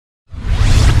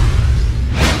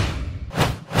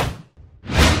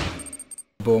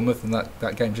Bournemouth, and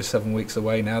that game's just 7 weeks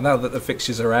away now. Now that the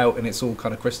fixtures are out and it's all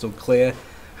kind of crystal clear,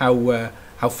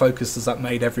 how focused has that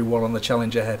made everyone on the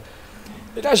challenge ahead?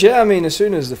 It does, yeah. I mean, as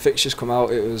soon as the fixtures come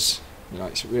out, it was,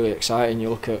 it's really exciting. You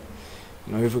look at,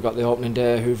 who've we got the opening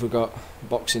day, who've we got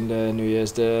Boxing Day, New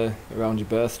Year's Day, around your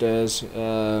birthdays.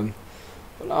 But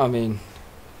no, I mean,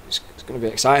 it's going to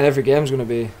be exciting. Every game's going to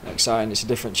be exciting. It's a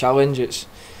different challenge. It's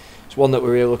one that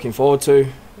we're really looking forward to.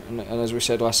 And as we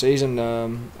said last season,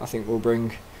 I think we'll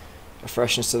bring a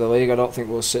freshness to the league. I don't think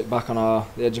we'll sit back on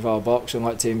the edge of our box and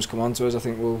let teams come on to us. I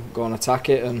think we'll go and attack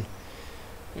it, and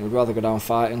we'd rather go down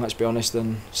fighting, let's be honest,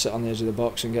 than sit on the edge of the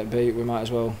box and get beat. We might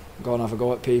as well go and have a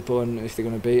go at people, and if they're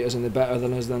going to beat us and they're better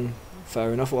than us, then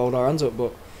fair enough, we'll hold our hands up.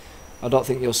 But I don't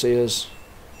think you'll see us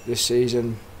this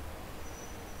season,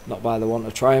 not by the want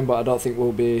of trying, but I don't think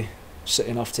we'll be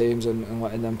sitting off teams and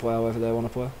letting them play however they want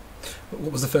to play.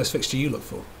 What was the first fixture you looked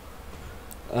for?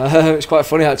 It's quite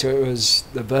funny actually. It was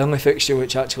the Burnley fixture,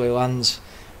 which actually lands.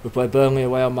 We play Burnley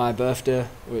away on my birthday,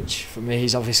 which for me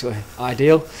is obviously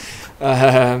ideal.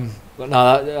 But no,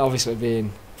 that, obviously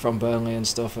being from Burnley and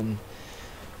stuff, and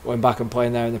going back and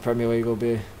playing there in the Premier League will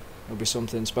be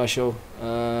something special.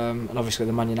 And obviously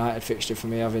the Man United fixture for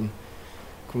me, having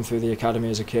come through the academy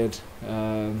as a kid,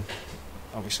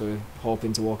 obviously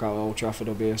hoping to walk out at Old Trafford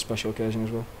will be a special occasion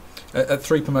as well. At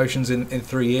 3 promotions in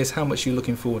 3 years, how much are you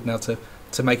looking forward now to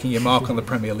making your mark on the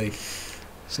Premier League?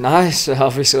 It's nice,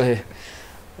 obviously. I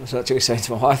was actually saying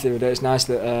to my wife the other day, it's nice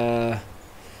that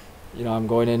I'm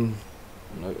going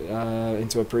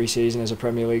into a pre-season as a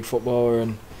Premier League footballer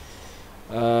and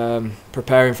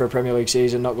preparing for a Premier League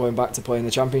season, not going back to playing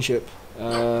the Championship.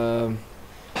 But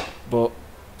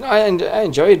I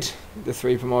enjoyed the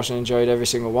 3 promotions, enjoyed every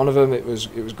single one of them. It was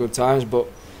good times, but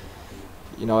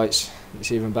it's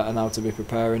even better now to be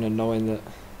preparing and knowing that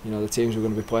the teams we're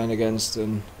going to be playing against,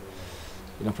 and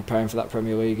preparing for that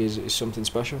Premier League is something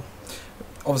special.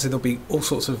 Obviously there'll be all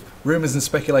sorts of rumours and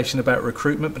speculation about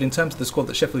recruitment, but in terms of the squad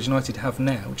that Sheffield United have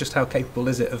now, just how capable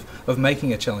is it of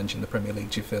making a challenge in the Premier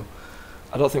League, do you feel?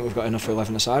 I don't think we've got enough for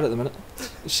 11 aside at the minute,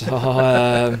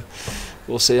 so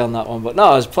we'll see on that one. But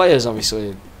no, as players,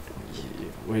 obviously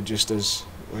we're just the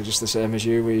same as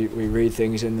you. We read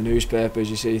things in the newspapers,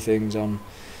 you see things on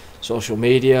social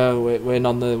media. We're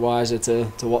none the wiser to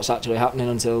what's actually happening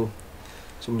until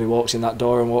somebody walks in that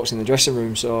door and walks in the dressing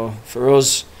room. So for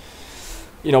us,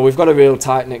 we've got a real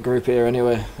tight-knit group here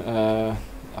anyway.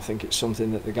 I think it's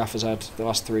something that the gaffer's had the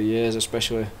last 3 years,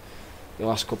 especially the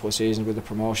last couple of seasons with the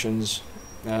promotions.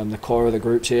 The core of the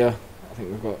group's here. I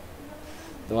think we've got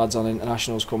the lads on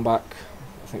internationals come back.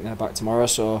 I think they're back tomorrow,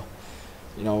 so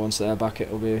once they're back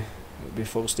it'll be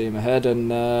full steam ahead.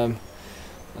 And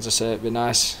as I say, it'd be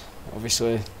nice,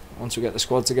 obviously, once we get the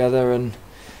squad together, and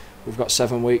we've got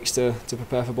 7 weeks to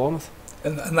prepare for Bournemouth.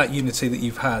 And that unity that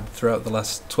you've had throughout the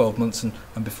last 12 months and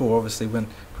before, obviously, when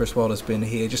Chris Wilder's been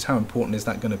here, just how important is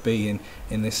that going to be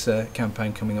in this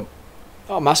campaign coming up?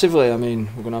 Oh, massively. I mean,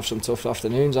 we're going to have some tough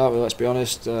afternoons, aren't we? Let's be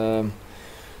honest. Playing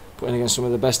against some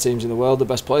of the best teams in the world, the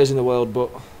best players in the world, but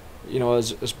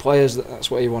as players, that's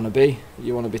where you want to be.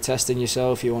 You want to be testing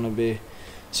yourself. You want to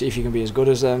see if you can be as good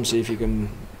as them. See if you can,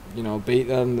 beat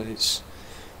them. It's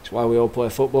why we all play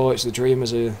football. It's the dream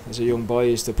as a young boy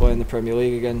is to play in the Premier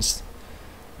League against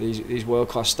these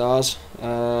world-class stars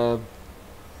and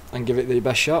give it the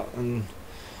best shot. And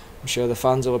I'm sure the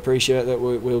fans will appreciate that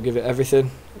we'll give it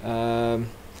everything.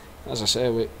 As I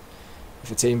say,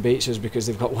 if a team beats us because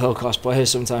they've got world-class players,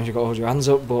 sometimes you've got to hold your hands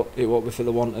up, but it won't be for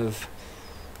the want of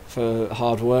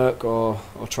hard work or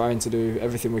trying to do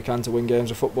everything we can to win games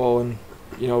of football. And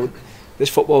this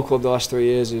football club the last 3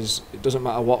 years it doesn't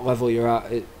matter what level you're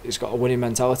at, it's got a winning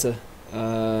mentality,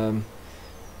 and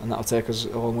that'll take us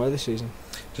a long way this season.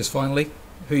 Just finally,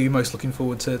 who are you most looking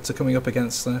forward to coming up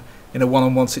against in a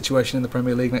one-on-one situation in the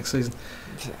Premier League next season?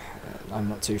 I'm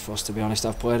not too fussed, to be honest.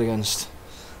 I've played against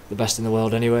the best in the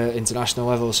world anyway at international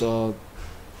level, so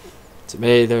to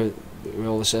me we're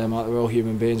all the same. We're all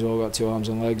human beings, we've all got 2 arms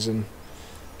and legs, and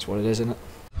it's what it is, isn't it?